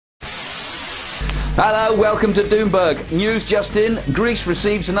Hello, welcome to Doomberg. News just in, Greece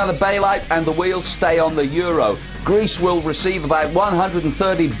receives another bailout and the wheels stay on the euro. Greece will receive about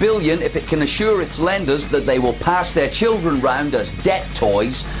 130 billion if it can assure its lenders that they will pass their children round as debt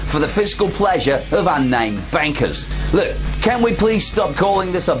toys for the fiscal pleasure of unnamed bankers. Look, can we please stop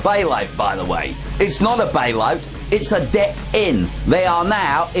calling this a bailout, by the way? It's not a bailout, it's a debt-in. They are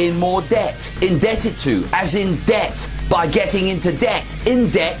now in more debt. Indebted to, as in debt. By getting into debt. In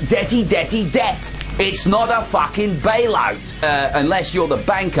debt, debty, debt. It's not a fucking bailout. Unless you're the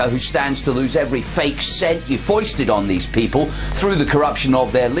banker who stands to lose every fake cent you foisted on these people through the corruption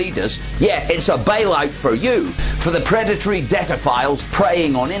of their leaders. Yeah, it's a bailout for you. For the predatory debtophiles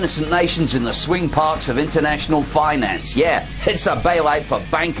preying on innocent nations in the swing parks of international finance. Yeah, it's a bailout for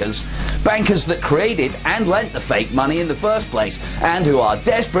bankers. Bankers that created and lent the fake money in the first place, and who are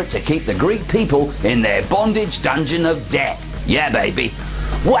desperate to keep the Greek people in their bondage dungeon of debt. Yeah, baby.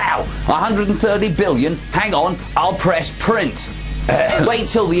 Wow, 130 billion. Hang on, I'll press print. Wait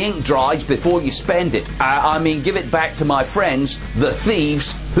till the ink dries before you spend it. I mean, give it back to my friends, the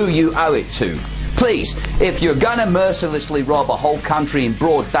thieves, who you owe it to. Please, if you're gonna mercilessly rob a whole country in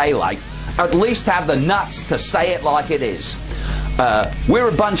broad daylight, at least have the nuts to say it like it is. We're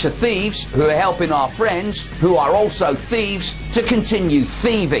a bunch of thieves who are helping our friends, who are also thieves, to continue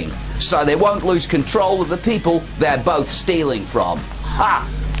thieving, so they won't lose control of the people they're both stealing from. Ha!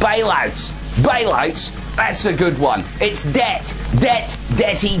 Bailouts! Bailouts? That's a good one. It's debt.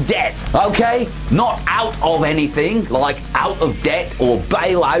 Debty debt. Okay? Not out of anything, like out of debt or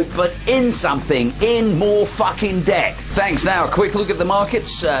bailout, but in something. In more fucking debt. Thanks. Now, a quick look at the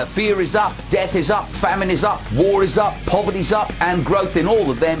markets. Fear is up, death is up, famine is up, war is up, poverty's up, and growth in all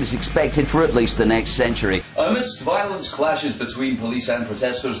of them is expected for at least the next century. Amidst violent clashes between police and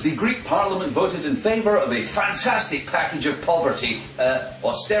protesters, the Greek parliament voted in favour of a fantastic package of poverty,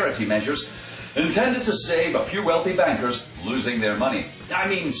 austerity measures, intended to save a few wealthy bankers losing their money. I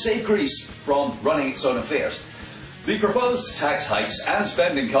mean, save Greece from running its own affairs. The proposed tax hikes and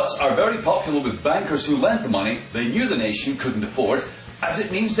spending cuts are very popular with bankers who lent the money they knew the nation couldn't afford, as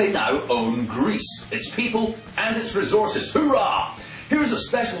it means they now own Greece, its people and its resources. Hoorah! Here's a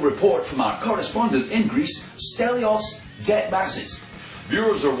special report from our correspondent in Greece, Stelios Detmassis.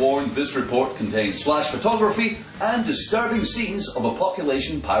 Viewers are warned this report contains flash photography and disturbing scenes of a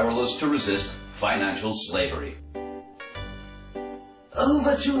population powerless to resist financial slavery.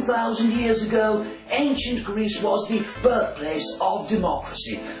 Over 2,000 years ago, ancient Greece was the birthplace of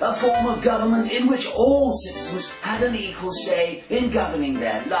democracy, a form of government in which all citizens had an equal say in governing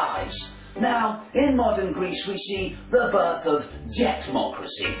their lives. Now, in modern Greece, we see the birth of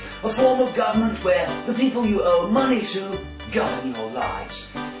debtmocracy, a form of government where the people you owe money to govern your lives.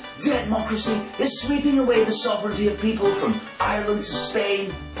 Debtmocracy is sweeping away the sovereignty of people from Ireland to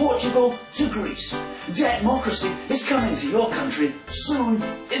Spain, Portugal to Greece. Debtmocracy is coming to your country soon,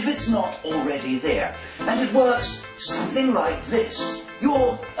 if it's not already there. And it works something like this.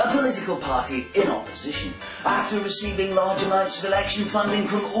 You're a political party in opposition. After receiving large amounts of election funding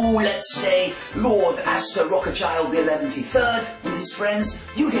from, let's say, Lord Astor Rothschild the 11th and his friends,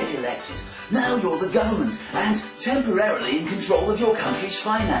 you get elected. Now you're the government and temporarily in control of your country's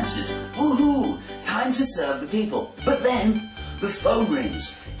finances. Woohoo! Time to serve the people. But then the phone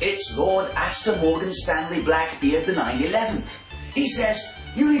rings. It's Lord Astor Morgan Stanley Blackbeard the 911th. He says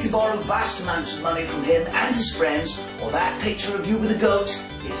you need to borrow vast amounts of money from him and his friends, or that picture of you with a goat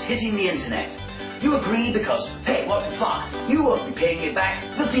is hitting the internet. You agree because, hey, what the fuck? You won't be paying it back,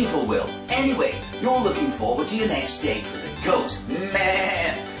 the people will. Anyway, you're looking forward to your next date with a goat.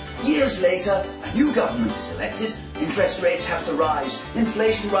 Meh. Years later, a new government is elected, interest rates have to rise,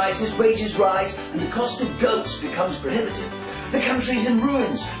 inflation rises, wages rise, and the cost of goats becomes prohibitive. The country's in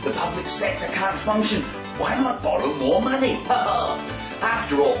ruins, the public sector can't function. Why not borrow more money?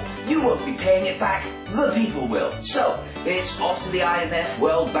 After all, you won't be paying it back, the people will. So, it's off to the IMF,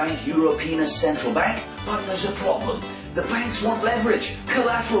 World Bank, European Central Bank, but there's a problem. The banks want leverage,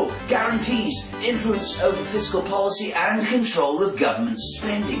 collateral, guarantees, influence over fiscal policy and control of government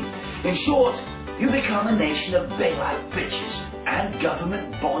spending. In short, you become a nation of bailout bitches and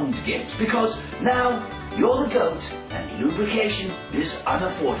government bond gimps because now you're the goat and lubrication is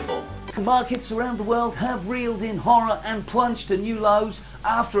unaffordable. Markets around the world have reeled in horror and plunged to new lows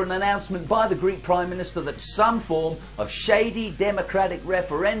after an announcement by the Greek Prime Minister that some form of shady democratic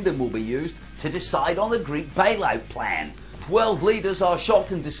referendum will be used to decide on the Greek bailout plan. World leaders are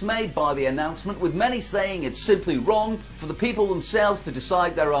shocked and dismayed by the announcement, with many saying it's simply wrong for the people themselves to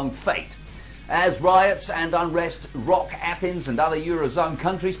decide their own fate. As riots and unrest rock Athens and other Eurozone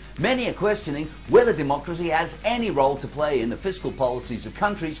countries, many are questioning whether democracy has any role to play in the fiscal policies of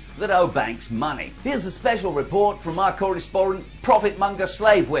countries that owe banks money. Here's a special report from our correspondent, profit-monger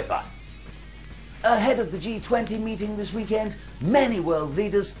slave whipper. Ahead of the G20 meeting this weekend, many world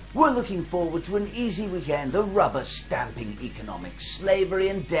leaders were looking forward to an easy weekend of rubber-stamping economic slavery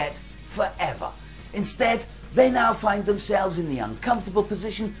and debt forever. Instead, they now find themselves in the uncomfortable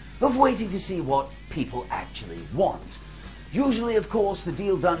position of waiting to see what people actually want. Usually, of course, the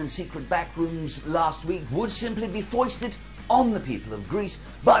deal done in secret backrooms last week would simply be foisted on the people of Greece,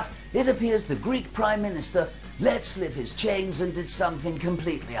 but it appears the Greek Prime Minister let slip his chains and did something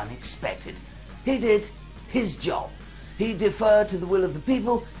completely unexpected. He did his job. He deferred to the will of the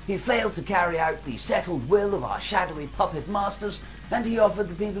people, he failed to carry out the settled will of our shadowy puppet masters, and he offered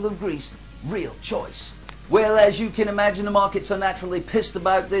the people of Greece real choice. Well, as you can imagine, the markets are naturally pissed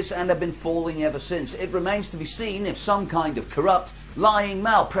about this and have been falling ever since. It remains to be seen if some kind of corrupt, lying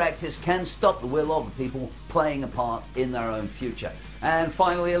malpractice can stop the will of the people playing a part in their own future. And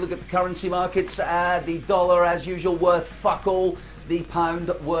finally, a look at the currency markets. The dollar, as usual, worth fuck all. The pound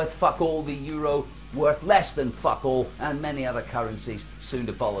worth fuck all. The euro worth less than fuck all, and many other currencies soon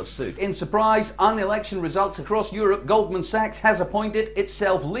to follow suit. In surprise, election results across Europe, Goldman Sachs has appointed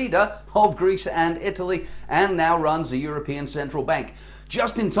itself leader of Greece and Italy and now runs a European Central Bank.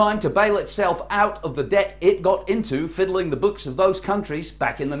 Just in time to bail itself out of the debt it got into fiddling the books of those countries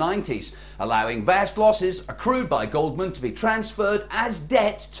back in the 90s, allowing vast losses accrued by Goldman to be transferred as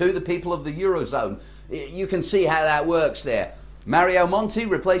debt to the people of the Eurozone. You can see how that works there. Mario Monti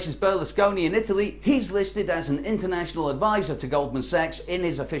replaces Berlusconi in Italy. He's listed as an international advisor to Goldman Sachs in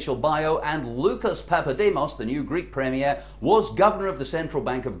his official bio, and Lucas Papademos, the new Greek premier, was governor of the Central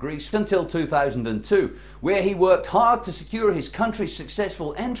Bank of Greece until 2002, where he worked hard to secure his country's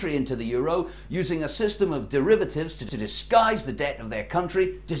successful entry into the euro using a system of derivatives to disguise the debt of their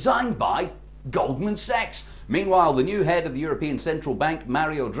country, designed by Goldman Sachs. Meanwhile, the new head of the European Central Bank,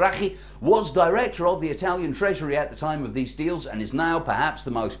 Mario Draghi, was director of the Italian Treasury at the time of these deals and is now perhaps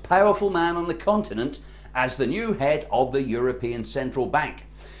the most powerful man on the continent as the new head of the European Central Bank.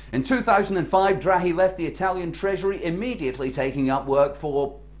 In 2005, Draghi left the Italian Treasury, immediately taking up work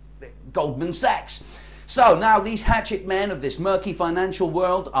for Goldman Sachs. So now these hatchet men of this murky financial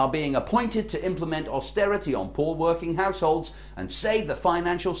world are being appointed to implement austerity on poor working households and save the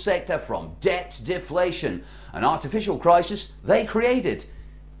financial sector from debt deflation, an artificial crisis they created.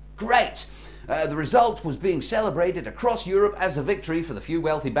 Great! The result was being celebrated across Europe as a victory for the few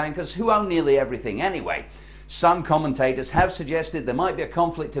wealthy bankers who own nearly everything anyway. Some commentators have suggested there might be a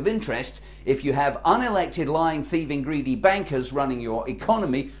conflict of interest if you have unelected, lying, thieving, greedy bankers running your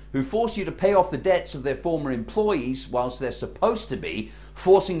economy who force you to pay off the debts of their former employees whilst they're supposed to be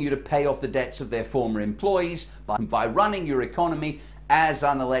forcing you to pay off the debts of their former employees by running your economy as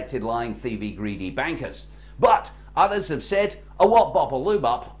unelected, lying, thieving, greedy bankers. But others have said, a what bop a loo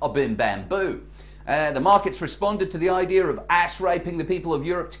bop, a bim bam boo. The markets responded to the idea of ass-raping the people of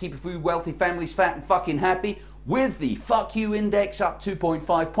Europe to keep a few wealthy families fat and fucking happy, with the fuck you index up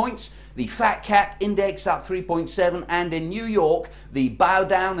 2.5 points, the fat cat index up 3.7, and in New York, the bow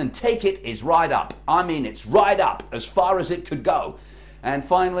down and take it is right up. I mean, it's right up as far as it could go. And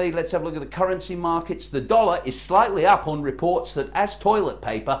finally, let's have a look at the currency markets. The dollar is slightly up on reports that as toilet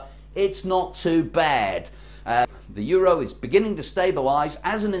paper, it's not too bad. The euro is beginning to stabilise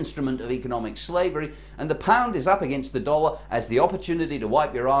as an instrument of economic slavery, and the pound is up against the dollar as the opportunity to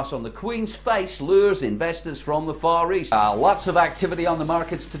wipe your ass on the Queen's face lures investors from the Far East. Lots of activity on the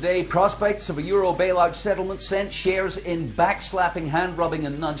markets today. Prospects of a euro bailout settlement sent shares in backslapping, hand-rubbing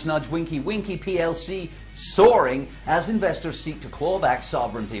and nudge-nudge winky-winky PLC soaring as investors seek to claw back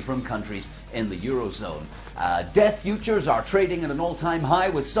sovereignty from countries in the Eurozone. Death futures are trading at an all-time high,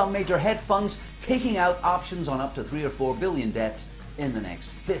 with some major hedge funds taking out options on up to 3 or 4 billion deaths in the next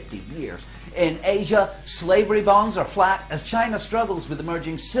 50 years. In Asia, slavery bonds are flat as China struggles with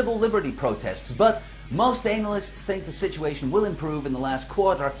emerging civil liberty protests, but most analysts think the situation will improve in the last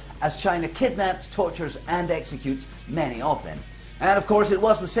quarter as China kidnaps, tortures and executes many of them. And of course, it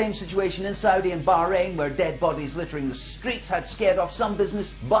was the same situation in Saudi and Bahrain, where dead bodies littering the streets had scared off some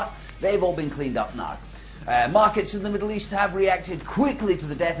business, but they've all been cleaned up now. Markets in the Middle East have reacted quickly to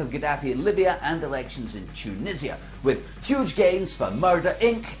the death of Gaddafi in Libya and elections in Tunisia, with huge gains for Murder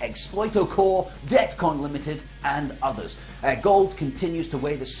Inc., Exploito Corp, Debtcon Limited and others. Gold continues to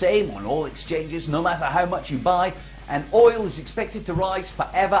weigh the same on all exchanges, no matter how much you buy, and oil is expected to rise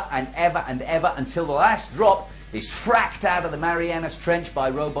forever and ever and ever until the last drop is fracked out of the Marianas Trench by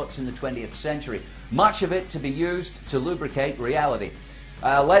robots in the 20th century, much of it to be used to lubricate reality.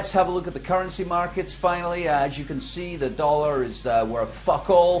 Let's have a look at the currency markets finally. As you can see, the dollar is worth fuck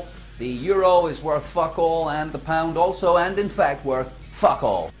all, the euro is worth fuck all, and the pound also, and in fact worth fuck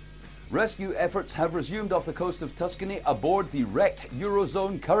all. Rescue efforts have resumed off the coast of Tuscany aboard the wrecked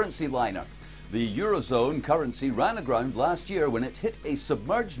Eurozone currency liner. The Eurozone currency ran aground last year when it hit a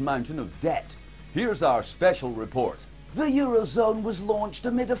submerged mountain of debt. Here's our special report. The Eurozone was launched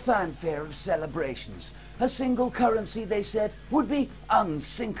amid a fanfare of celebrations. A single currency, they said, would be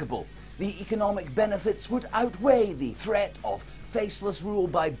unsinkable. The economic benefits would outweigh the threat of faceless rule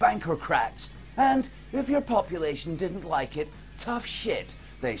by bankercrats. And if your population didn't like it, tough shit,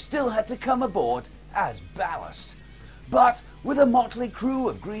 they still had to come aboard as ballast. But with a motley crew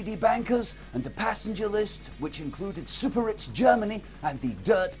of greedy bankers and a passenger list which included super-rich Germany and the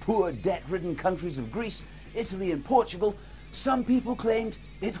dirt-poor, debt-ridden countries of Greece, Italy and Portugal, some people claimed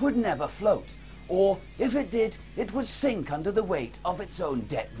it would never float, or if it did, it would sink under the weight of its own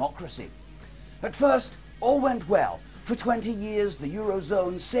debtmocracy. At first, all went well. For 20 years, the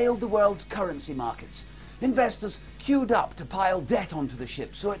Eurozone sailed the world's currency markets. Investors queued up to pile debt onto the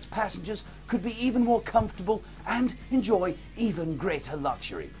ship so its passengers could be even more comfortable and enjoy even greater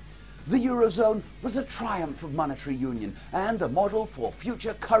luxury. The Eurozone was a triumph of monetary union and a model for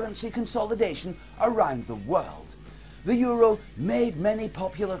future currency consolidation around the world. The euro made many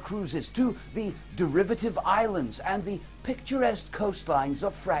popular cruises to the derivative islands and the picturesque coastlines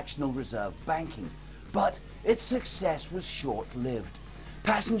of fractional reserve banking, but its success was short-lived.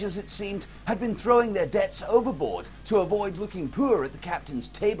 Passengers, it seemed, had been throwing their debts overboard to avoid looking poor at the captain's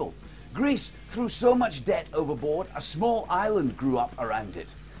table. Greece threw so much debt overboard, a small island grew up around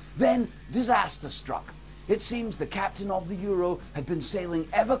it. Then disaster struck. It seems the captain of the Euro had been sailing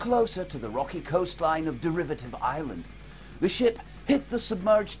ever closer to the rocky coastline of Derivative Island. The ship hit the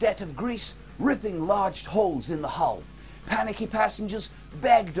submerged debt of Greece, ripping large holes in the hull. Panicky passengers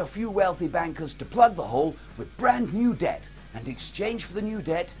begged a few wealthy bankers to plug the hole with brand new debt, and in exchange for the new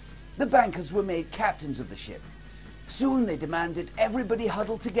debt, the bankers were made captains of the ship. Soon they demanded everybody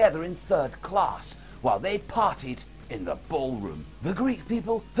huddle together in third class while they partied in the ballroom. The Greek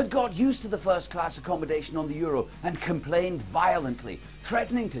people had got used to the first-class accommodation on the Euro and complained violently,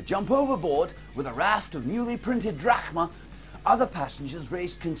 threatening to jump overboard with a raft of newly printed drachma. Other passengers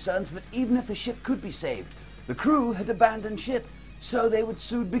raised concerns that even if the ship could be saved, the crew had abandoned ship, so they would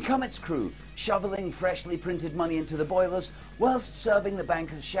soon become its crew, shoveling freshly printed money into the boilers whilst serving the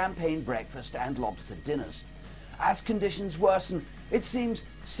bankers champagne breakfast and lobster dinners. As conditions worsen, it seems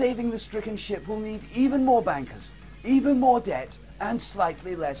saving the stricken ship will need even more bankers, even more debt, and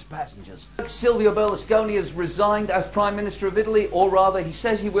slightly less passengers. Silvio Berlusconi has resigned as Prime Minister of Italy, or rather he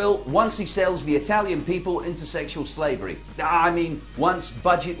says he will once he sells the Italian people into sexual slavery. I mean, once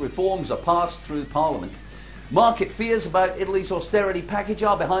budget reforms are passed through Parliament. Market fears about Italy's austerity package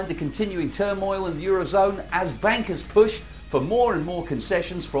are behind the continuing turmoil in the Eurozone as bankers push for more and more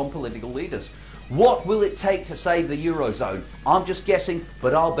concessions from political leaders. What will it take to save the Eurozone? I'm just guessing,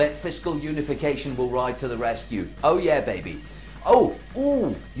 but I'll bet fiscal unification will ride to the rescue. Oh yeah, baby. Oh,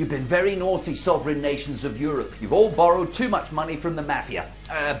 you've been very naughty sovereign nations of Europe. You've all borrowed too much money from the mafia,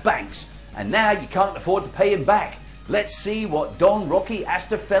 banks, and now you can't afford to pay him back. Let's see what Don Rocky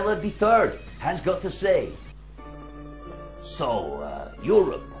Astafella III has got to say. So,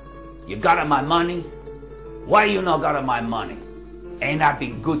 Europe, you got my money? Why you not got my money? Ain't I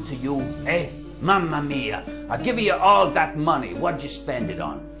been good to you, eh? Mamma mia, I give you all that money. What'd you spend it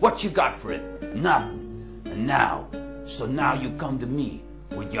on? What you got for it? Nothing. And now, so now you come to me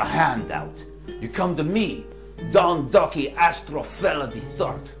with your hand out. You come to me, Don Ducky Astrofella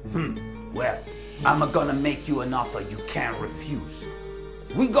III. Well, I'm gonna make you an offer you can't refuse.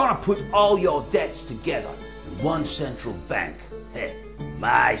 We're gonna put all your debts together in one central bank.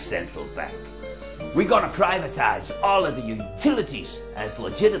 My central bank. We're gonna privatize all of the utilities as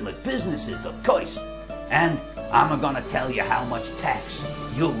legitimate businesses, of course. And I'm gonna tell you how much tax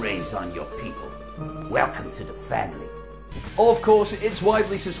you'll raise on your people. Welcome to the family. Of course, it's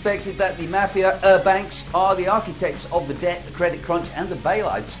widely suspected that the mafia banks are the architects of the debt, the credit crunch and the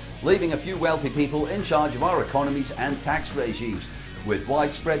bailouts, leaving a few wealthy people in charge of our economies and tax regimes. With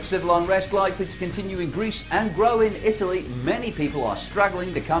widespread civil unrest likely to continue in Greece and grow in Italy, many people are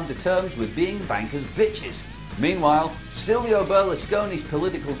struggling to come to terms with being bankers' bitches. Meanwhile, Silvio Berlusconi's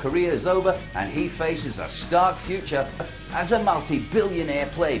political career is over and he faces a stark future as a multi-billionaire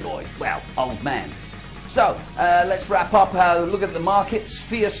playboy. Well, old man. So, let's wrap up. Look at the markets.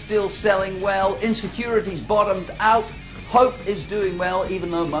 Fear still selling well. Insecurity's bottomed out. Hope is doing well,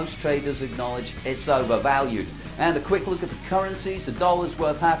 even though most traders acknowledge it's overvalued. And a quick look at the currencies. The dollar's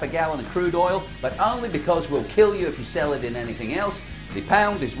worth half a gallon of crude oil, but only because we'll kill you if you sell it in anything else. The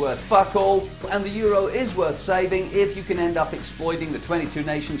pound is worth fuck all, and the euro is worth saving if you can end up exploiting the 22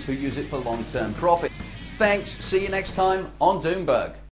 nations who use it for long-term profit. Thanks, see you next time on Doomberg.